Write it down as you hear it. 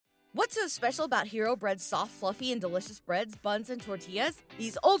What's so special about Hero Bread's soft, fluffy, and delicious breads, buns, and tortillas?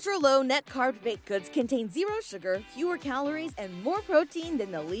 These ultra-low net-carb baked goods contain zero sugar, fewer calories, and more protein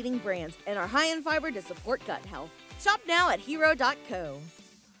than the leading brands, and are high in fiber to support gut health. Shop now at hero.co.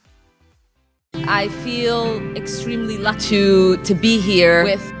 I feel extremely lucky to be here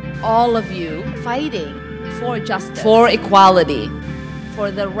with all of you fighting for justice, for equality,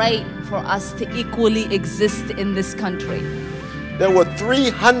 for the right for us to equally exist in this country. There were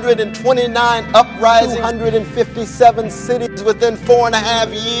 329 uprisings, 257 cities within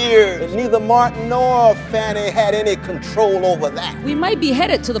 4.5 years. And neither Martin nor Fannie had any control over that. We might be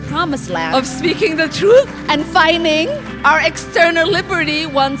headed to the promised land of speaking the truth and finding our external liberty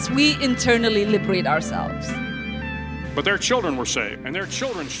once we internally liberate ourselves. But their children were saved, and their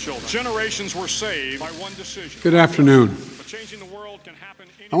children's children. Generations were saved by one decision. Good afternoon. But changing the world can happen.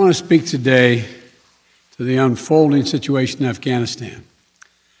 I want to speak today to the unfolding situation in Afghanistan,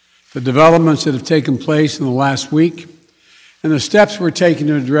 the developments that have taken place in the last week, and the steps we're taking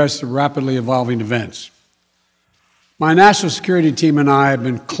to address the rapidly evolving events. My national security team and I have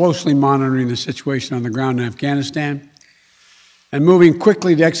been closely monitoring the situation on the ground in Afghanistan and moving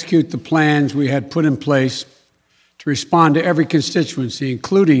quickly to execute the plans we had put in place to respond to every constituency,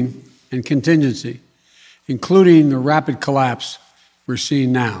 including and contingency, including the rapid collapse we're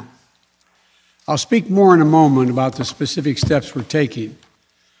seeing now. I'll speak more in a moment about the specific steps we're taking,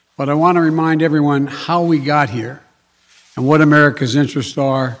 but I want to remind everyone how we got here and what America's interests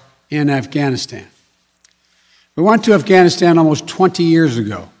are in Afghanistan. We went to Afghanistan almost 20 years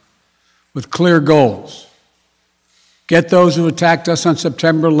ago with clear goals. Get those who attacked us on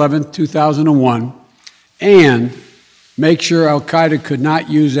September 11, 2001, and make sure al-Qaeda could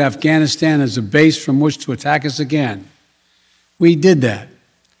not use Afghanistan as a base from which to attack us again. We did that.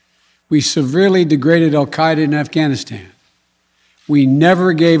 We severely degraded al-Qaeda in Afghanistan. We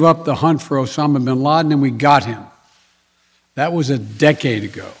never gave up the hunt for Osama bin Laden, and we got him. That was a decade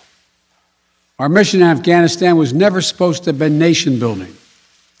ago. Our mission in Afghanistan was never supposed to have been nation building.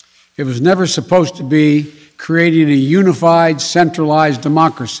 It was never supposed to be creating a unified, centralized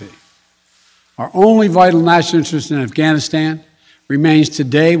democracy. Our only vital national interest in Afghanistan remains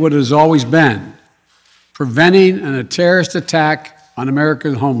today what it has always been: preventing a terrorist attack on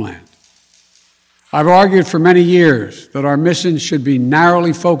America's homeland. I've argued for many years that our mission should be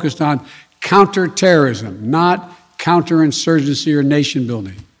narrowly focused on counterterrorism, not counterinsurgency or nation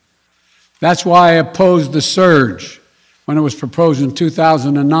building. That's why I opposed the surge when it was proposed in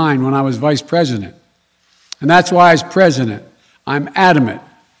 2009 when I was vice president. And that's why, as president, I'm adamant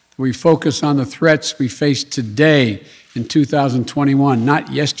that we focus on the threats we face today in 2021,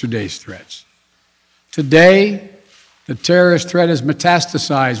 not yesterday's threats. Today, the terrorist threat has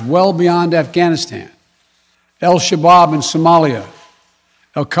metastasized well beyond Afghanistan. Al-Shabaab in Somalia,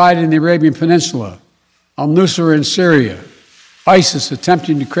 al-Qaeda in the Arabian Peninsula, al-Nusra in Syria, ISIS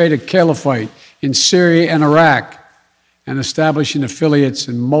attempting to create a caliphate in Syria and Iraq, and establishing affiliates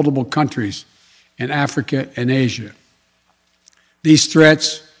in multiple countries in Africa and Asia. These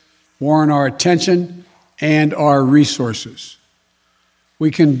threats warrant our attention and our resources.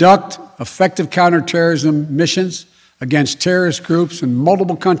 We conduct effective counterterrorism missions against terrorist groups in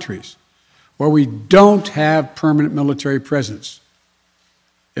multiple countries where we don't have permanent military presence.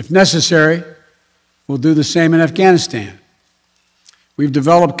 If necessary, we'll do the same in Afghanistan. We've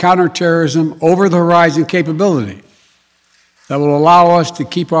developed counterterrorism over-the-horizon capability that will allow us to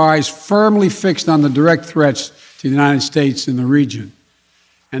keep our eyes firmly fixed on the direct threats to the United States in the region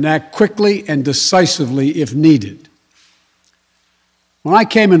and act quickly and decisively if needed. When I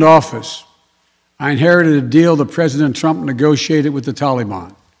came into office, I inherited a deal that President Trump negotiated with the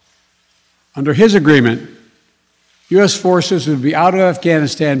Taliban. Under his agreement, U.S. forces would be out of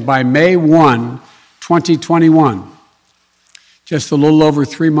Afghanistan by May 1, 2021, just a little over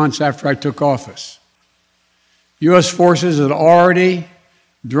 3 months after I took office. U.S. forces had already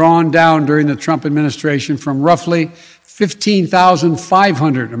drawn down during the Trump administration from roughly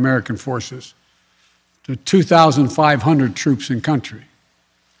 15,500 American forces to 2,500 troops in country.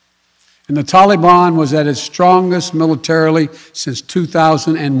 And the Taliban was at its strongest militarily since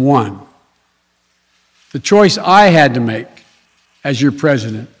 2001. The choice I had to make as your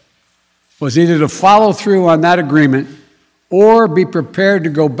president was either to follow through on that agreement or be prepared to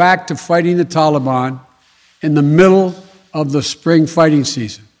go back to fighting the Taliban in the middle of the spring fighting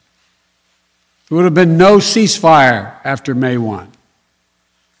season. There would have been no ceasefire after May 1.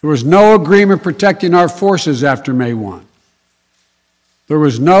 There was no agreement protecting our forces after May 1. There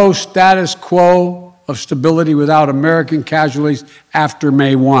was no status quo of stability without American casualties after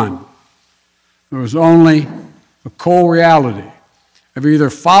May 1. There was only the cold reality of either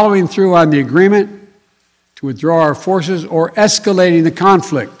following through on the agreement to withdraw our forces or escalating the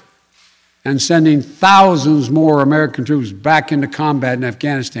conflict and sending thousands more American troops back into combat in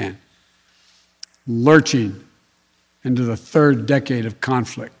Afghanistan, lurching into the third decade of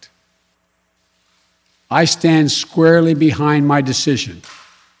conflict. I stand squarely behind my decision.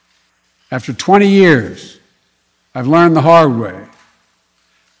 After 20 years, I've learned the hard way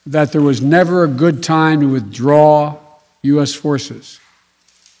that there was never a good time to withdraw U.S. forces.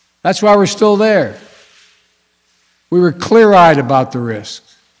 That's why we're still there. We were clear-eyed about the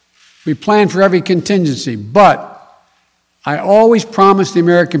risks. We planned for every contingency, but I always promised the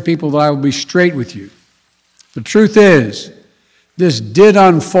American people that I would be straight with you. The truth is, this did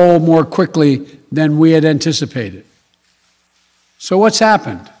unfold more quickly than we had anticipated. So what's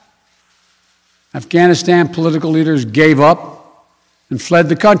happened? Afghanistan political leaders gave up and fled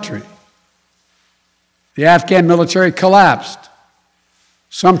the country. The Afghan military collapsed,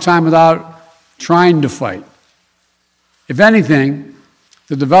 sometime without trying to fight. If anything,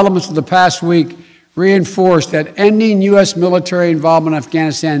 the developments of the past week reinforced that ending U.S. military involvement in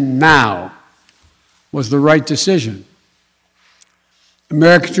Afghanistan now was the right decision.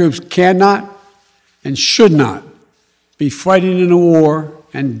 American troops cannot and should not be fighting in a war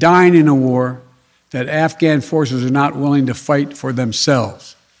and dying in a war that Afghan forces are not willing to fight for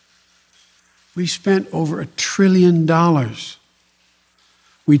themselves. We spent over $1 trillion.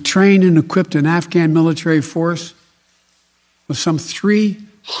 We trained and equipped an Afghan military force with some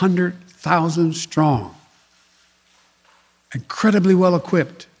 300,000 strong, incredibly well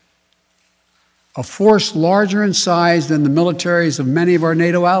equipped, a force larger in size than the militaries of many of our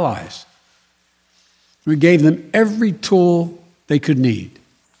NATO allies. We gave them every tool they could need.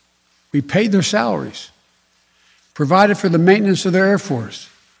 We paid their salaries, provided for the maintenance of their Air Force,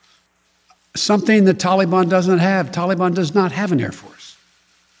 something the Taliban doesn't have. Taliban does not have an Air Force.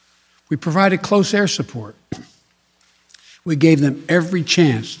 We provided close air support. We gave them every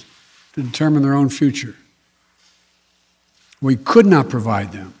chance to determine their own future. What we could not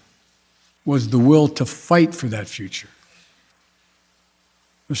provide them was the will to fight for that future.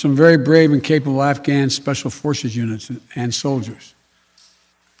 There's some very brave and capable Afghan special forces units and soldiers.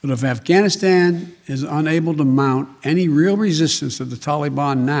 But if Afghanistan is unable to mount any real resistance to the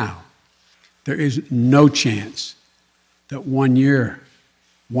Taliban now, there is no chance that 1 year,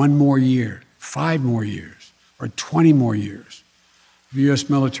 1 more year, 5 more years, or 20 more years of U.S.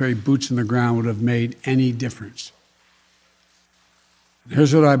 military boots on the ground would have made any difference.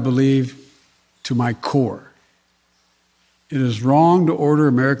 Here's what I believe to my core. It is wrong to order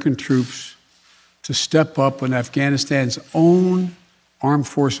American troops to step up when Afghanistan's own armed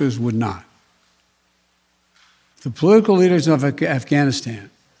forces would not. The political leaders of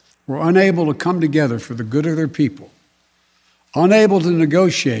Afghanistan were unable to come together for the good of their people, unable to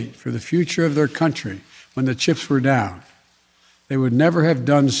negotiate for the future of their country when the chips were down. They would never have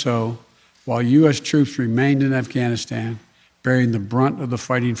done so while U.S. troops remained in Afghanistan, bearing the brunt of the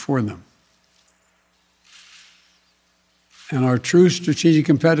fighting for them. And our true strategic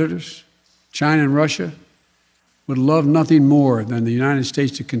competitors, China and Russia, would love nothing more than the United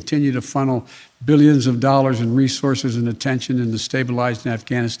States to continue to funnel billions of dollars in resources and attention into stabilizing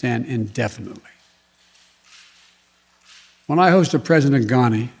Afghanistan indefinitely. When I hosted President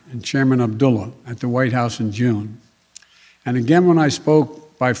Ghani and Chairman Abdullah at the White House in June, and again when I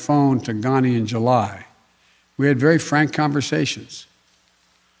spoke by phone to Ghani in July, we had very frank conversations.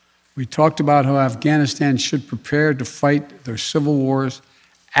 We talked about how Afghanistan should prepare to fight their civil wars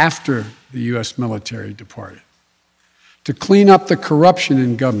after the U.S. military departed, to clean up the corruption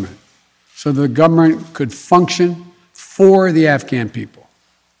in government so the government could function for the Afghan people.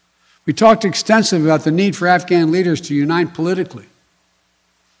 We talked extensively about the need for Afghan leaders to unite politically.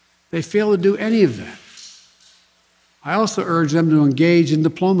 They failed to do any of that. I also urged them to engage in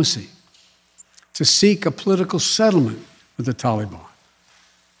diplomacy, to seek a political settlement with the Taliban.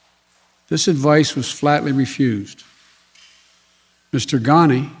 This advice was flatly refused. Mr.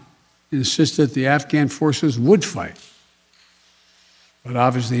 Ghani insisted the Afghan forces would fight, but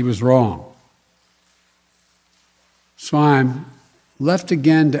obviously he was wrong. So I'm left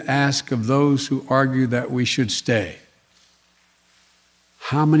again to ask of those who argue that we should stay,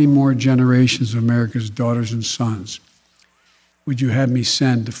 how many more generations of America's daughters and sons would you have me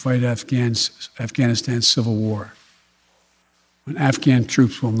send to fight Afghanistan's civil war when Afghan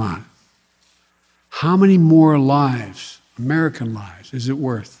troops will not? How many more lives, American lives, is it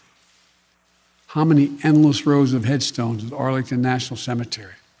worth? How many endless rows of headstones at Arlington National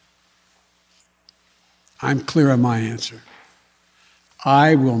Cemetery? I'm clear on my answer.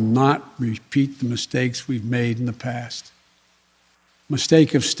 I will not repeat the mistakes we've made in the past.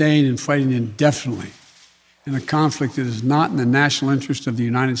 mistake of staying and fighting indefinitely in a conflict that is not in the national interest of the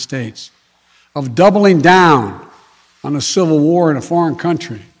United States, of doubling down on a civil war in a foreign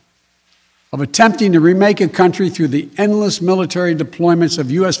country, of attempting to remake a country through the endless military deployments of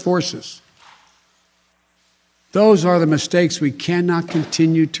U.S. forces. Those are the mistakes we cannot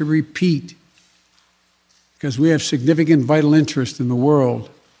continue to repeat because we have significant vital interest in the world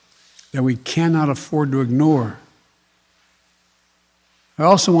that we cannot afford to ignore. I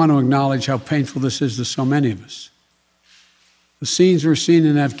also want to acknowledge how painful this is to so many of us. The scenes we're seeing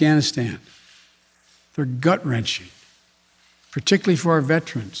in Afghanistan, they're gut-wrenching, particularly for our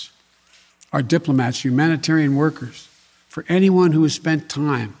veterans, our diplomats, humanitarian workers, for anyone who has spent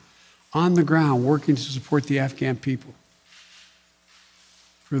time on the ground working to support the Afghan people,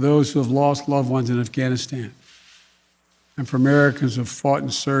 for those who have lost loved ones in Afghanistan, and for Americans who have fought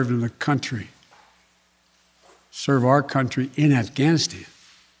and served in the country, serve our country in Afghanistan.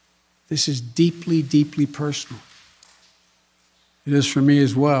 This is deeply, deeply personal. It is for me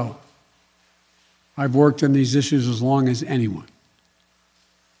as well. I've worked on these issues as long as anyone.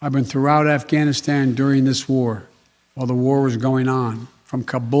 I've been throughout Afghanistan during this war, while the war was going on, from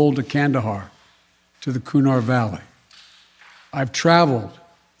Kabul to Kandahar to the Kunar Valley. I've traveled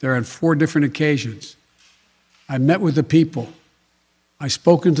there on 4 different occasions. I met with the people. I've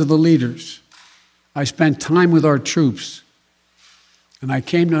spoken to the leaders. I spent time with our troops. And I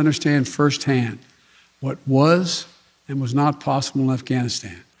came to understand firsthand what was and was not possible in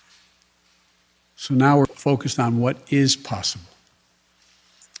Afghanistan. So now we're focused on what is possible.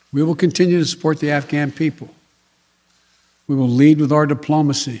 We will continue to support the Afghan people. We will lead with our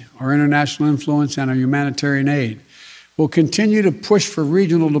diplomacy, our international influence, and our humanitarian aid. We'll continue to push for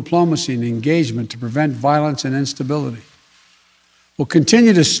regional diplomacy and engagement to prevent violence and instability. We'll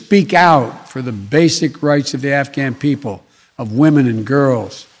continue to speak out for the basic rights of the Afghan people, of women and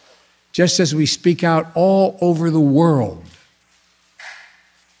girls, just as we speak out all over the world.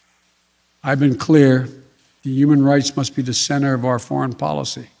 I've been clear, the human rights must be the center of our foreign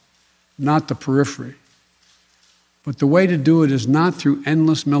policy, not the periphery. But the way to do it is not through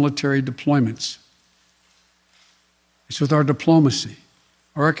endless military deployments. It's with our diplomacy,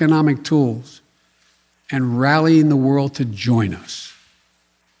 our economic tools, and rallying the world to join us.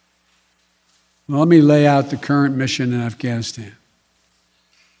 Well, let me lay out the current mission in Afghanistan.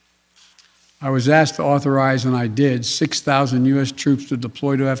 I was asked to authorize, and I did, 6,000 U.S. troops to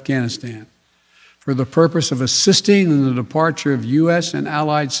deploy to Afghanistan for the purpose of assisting in the departure of U.S. and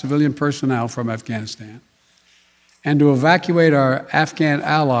allied civilian personnel from Afghanistan, and to evacuate our Afghan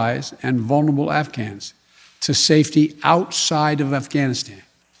allies and vulnerable Afghans to safety outside of Afghanistan.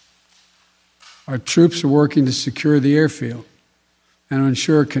 Our troops are working to secure the airfield and to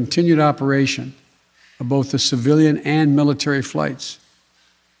ensure continued operation of both the civilian and military flights.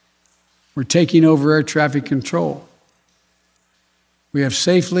 We're taking over air traffic control. We have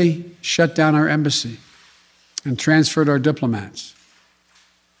safely shut down our embassy and transferred our diplomats.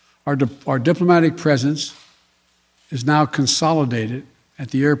 Our diplomatic presence is now consolidated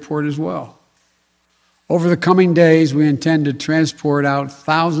at the airport as well. Over the coming days, we intend to transport out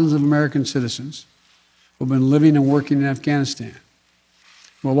thousands of American citizens who have been living and working in Afghanistan.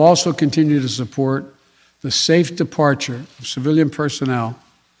 We'll also continue to support the safe departure of civilian personnel,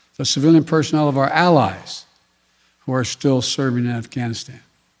 the civilian personnel of our allies who are still serving in Afghanistan.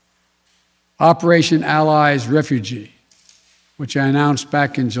 Operation Allies Refugee, which I announced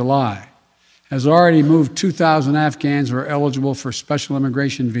back in July, has already moved 2,000 Afghans who are eligible for special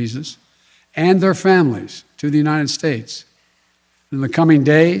immigration visas and their families to the United States. In the coming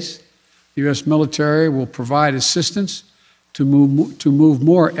days, the U.S. military will provide assistance to move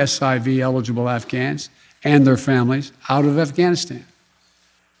more SIV-eligible Afghans and their families out of Afghanistan.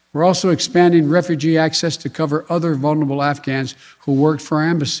 We're also expanding refugee access to cover other vulnerable Afghans who worked for our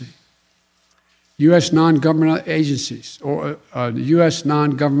embassy. U.S. non-governmental agencies, or U.S.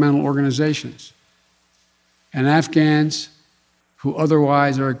 non-governmental organizations, and Afghans who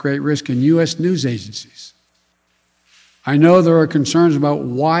otherwise are at great risk, in U.S. news agencies. I know there are concerns about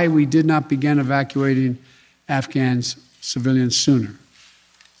why we did not begin evacuating Afghan civilians sooner.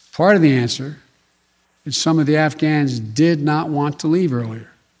 Part of the answer is some of the Afghans did not want to leave earlier,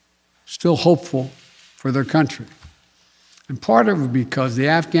 still hopeful for their country. And part of it because the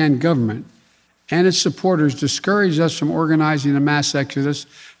Afghan government and its supporters discouraged us from organizing a mass exodus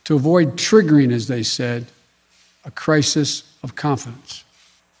to avoid triggering, as they said, a crisis of confidence.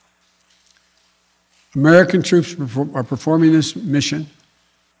 American troops are performing this mission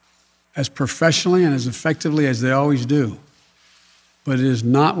as professionally and as effectively as they always do, but it is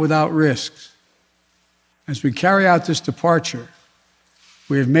not without risks. As we carry out this departure,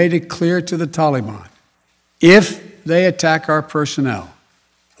 we have made it clear to the Taliban, if they attack our personnel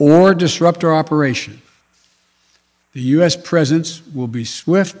or disrupt our operation, the U.S. presence will be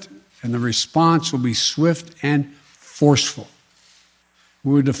swift and the response will be swift and forceful.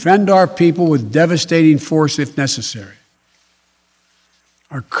 We will defend our people with devastating force if necessary.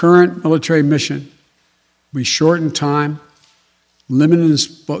 Our current military mission will be short in time, limited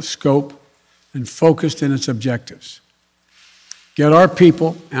in scope, and focused in its objectives. Get our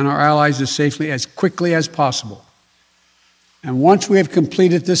people and our allies to safety as quickly as possible. And once we have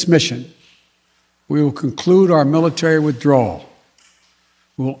completed this mission, we will conclude our military withdrawal.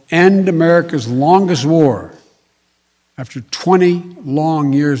 We will end America's longest war after 20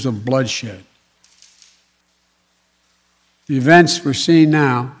 long years of bloodshed. The events we're seeing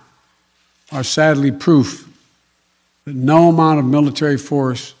now are sadly proof that no amount of military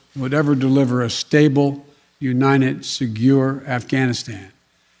force would ever deliver a stable, united, secure Afghanistan,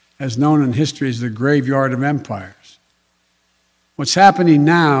 as known in history as the graveyard of empires. What's happening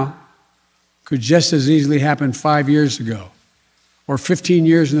now could just as easily happen 5 years ago or 15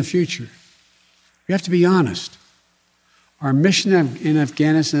 years in the future. We have to be honest. Our mission in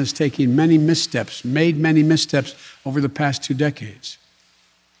Afghanistan has taken many missteps, made many missteps over the past 2 decades.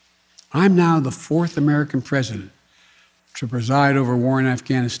 I'm now the 4th American president to preside over war in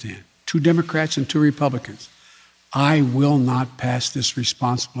Afghanistan, 2 Democrats and 2 Republicans. I will not pass this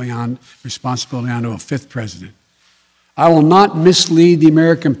responsibility on to a 5th president. I will not mislead the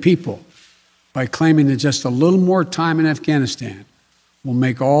American people by claiming that just a little more time in Afghanistan will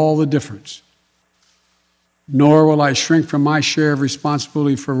make all the difference. Nor will I shrink from my share of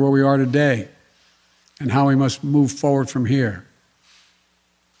responsibility for where we are today and how we must move forward from here.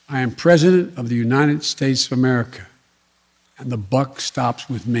 I am President of the United States of America, and the buck stops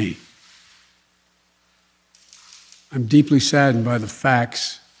with me. I'm deeply saddened by the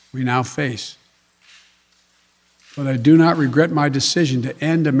facts we now face, but I do not regret my decision to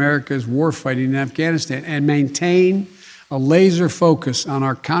end America's warfighting in Afghanistan and maintain a laser focus on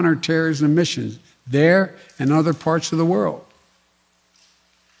our counterterrorism missions there and other parts of the world.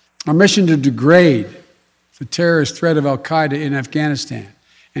 Our mission to degrade the terrorist threat of al-Qaeda in Afghanistan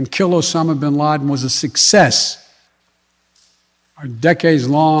and kill Osama bin Laden was a success. Our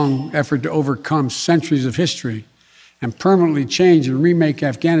decades-long effort to overcome centuries of history and permanently change and remake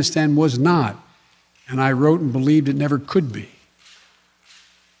Afghanistan was not, and I wrote and believed it never could be.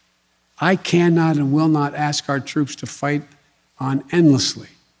 I cannot and will not ask our troops to fight on endlessly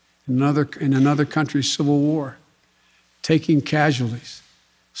in another country's civil war, taking casualties,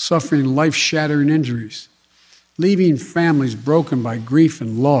 suffering life-shattering injuries, leaving families broken by grief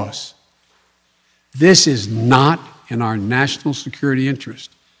and loss. This is not in our national security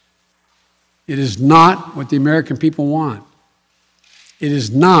interest. It is not what the American people want. It is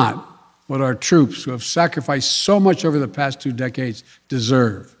not what our troops, who have sacrificed so much over the past 2 decades,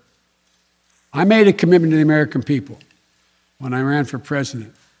 deserve. I made a commitment to the American people when I ran for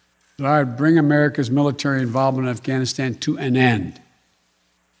president that I would bring America's military involvement in Afghanistan to an end.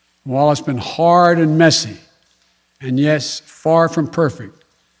 While it's been hard and messy, and yes, far from perfect,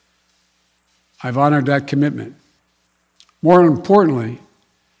 I've honored that commitment. More importantly,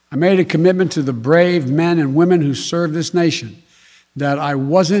 I made a commitment to the brave men and women who serve this nation that I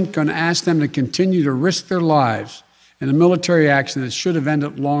wasn't going to ask them to continue to risk their lives in a military action that should have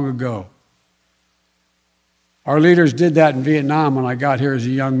ended long ago. Our leaders did that in Vietnam when I got here as a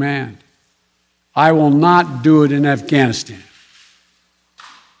young man. I will not do it in Afghanistan.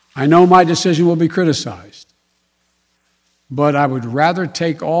 I know my decision will be criticized, but I would rather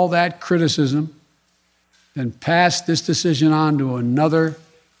take all that criticism than pass this decision on to another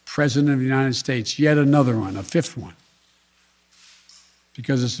president of the United States, yet another one, a 5th one,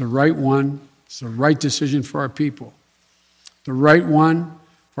 because it's the right one, it's the right decision for our people, the right one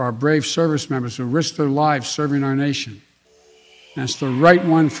for our brave service members who risk their lives serving our nation, and it's the right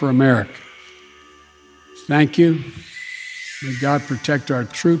one for America. Thank you. May God protect our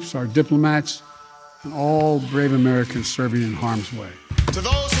troops, our diplomats, and all brave Americans serving in harm's way. To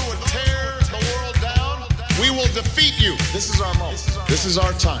those who would tear the world down, we will defeat you. This is our moment. This is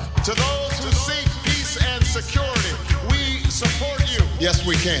our time. To those who seek peace and security, we support you. Yes,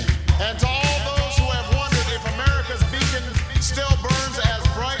 we can. And to all those who have wondered if America's beacon still burns as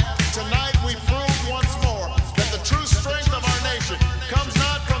bright, tonight we prove once more that the true strength of our nation comes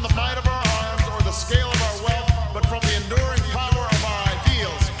not from the might of our arms or the scale of our wealth, but from the enduring power of our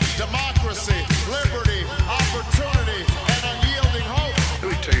ideals, democracy, liberty, opportunity, and unyielding hope.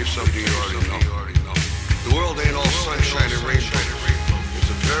 Let me tell you something you already know. The world ain't all sunshine and rainbow. It's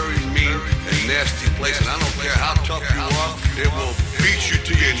a very mean and nasty place, and I don't care how tough you are, it will beat you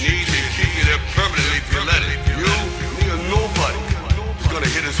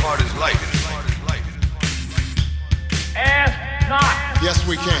smart as light. Ask not. Yes,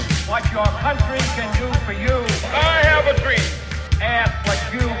 we can. What your country can do for you. I have a dream. Ask what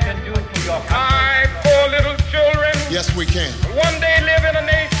you can do for your country. Poor little children. Yes, we can. One day live in a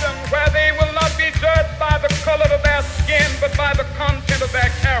nation where they will not be judged by the color of their skin, but by the content of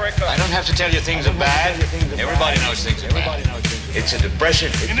their character. I don't have to tell you things are bad. Everybody knows things are bad. It's a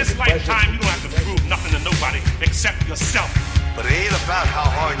depression. In this lifetime, you don't have to prove nothing to nobody except yourself. But it ain't about how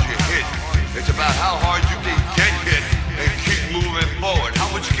hard you hit. It's about how hard you can get hit and keep moving forward.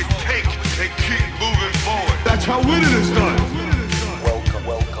 How much you can take and keep moving forward. That's how winning is done.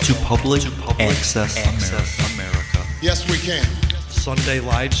 Welcome to Public Access America. Yes, we can. Sunday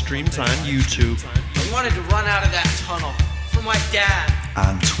live streams on YouTube. I wanted to run out of that tunnel for my dad.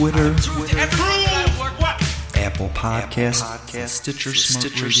 On Twitter. What? Apple Podcasts, Stitcher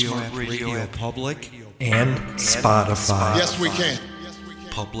Smart Radio Public, and Spotify. Yes, we can.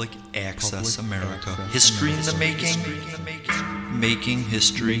 Public Access America. History in the making. Making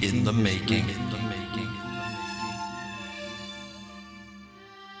history in the making.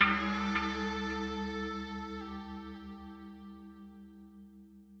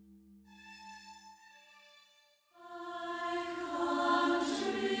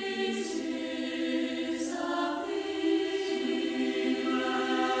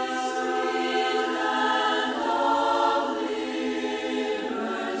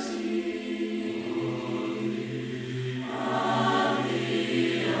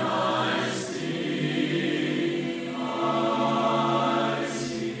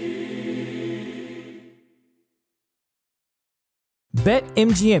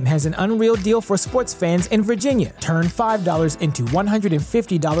 BetMGM has an unreal deal for sports fans in Virginia. Turn $5 into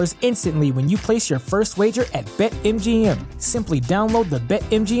 $150 instantly when you place your first wager at BetMGM. Simply download the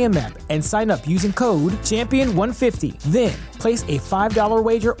BetMGM app and sign up using code Champion150. Then, place a $5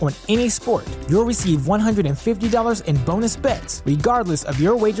 wager on any sport. You'll receive $150 in bonus bets, regardless of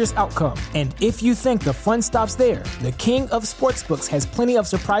your wager's outcome. And if you think the fun stops there, the king of sportsbooks has plenty of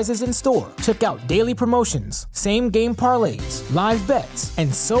surprises in store. Check out daily promotions, same-game parlays, live bets,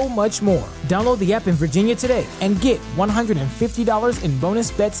 and so much more. Download the app in Virginia today and get $150 in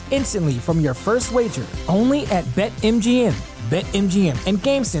bonus bets instantly from your first wager. Only at BetMGM. BetMGM and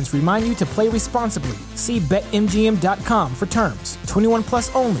GameSense remind you to play responsibly. See BetMGM.com for terms. 21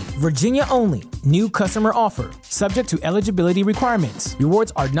 plus only. Virginia only. New customer offer. Subject to eligibility requirements.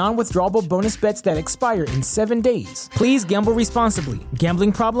 Rewards are non-withdrawable bonus bets that expire in 7 days. Please gamble responsibly.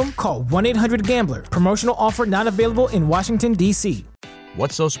 Gambling problem? Call 1-800-GAMBLER. Promotional offer not available in Washington, D.C.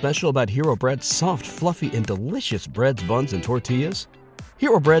 What's so special about Hero Bread's soft, fluffy, and delicious breads, buns, and tortillas?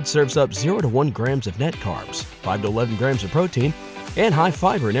 Hero Bread serves up 0 to 1 grams of net carbs, 5 to 11 grams of protein, and high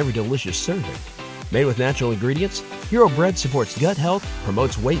fiber in every delicious serving. Made with natural ingredients, Hero Bread supports gut health,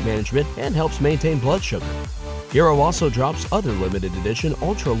 promotes weight management, and helps maintain blood sugar. Hero also drops other limited edition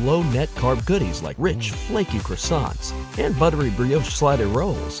ultra-low net carb goodies like rich, flaky croissants and buttery brioche slider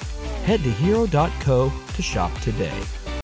rolls. Head to hero.co to shop today.